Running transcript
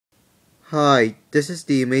Hi, this is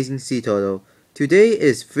the AmazingSeaTurtle. Today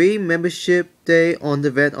is free membership day on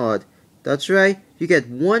Deviantart. That's right, you get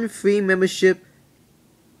one free membership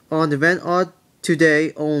on Deviantart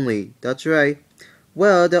today only. That's right.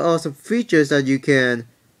 Well, there are some features that you can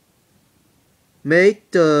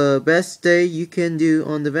make the best day you can do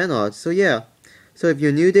on Deviantart. So yeah, so if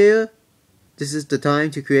you're new there, this is the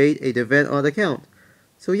time to create a Deviantart account.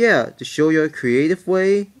 So yeah, to show your creative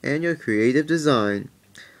way and your creative design.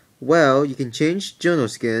 Well, you can change journal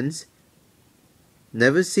skins,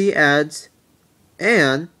 never see ads,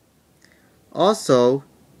 and also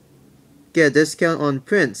get a discount on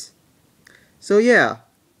prints. So yeah,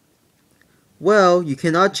 well, you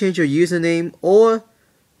cannot change your username or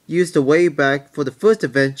use the way back for the first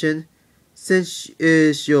invention since it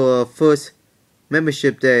is your first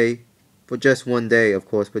membership day for just one day, of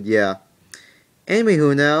course, but yeah.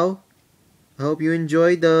 Anywho now, I hope you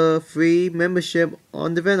enjoyed the free membership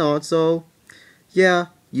on Deviantart, so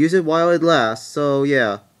yeah, use it while it lasts, so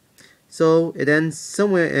yeah. So it ends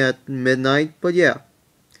somewhere at midnight, but yeah.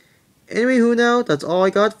 Anywho now, that's all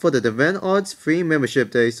I got for the Deviantart's free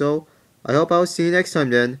membership day, so I hope I'll see you next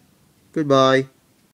time then. Goodbye.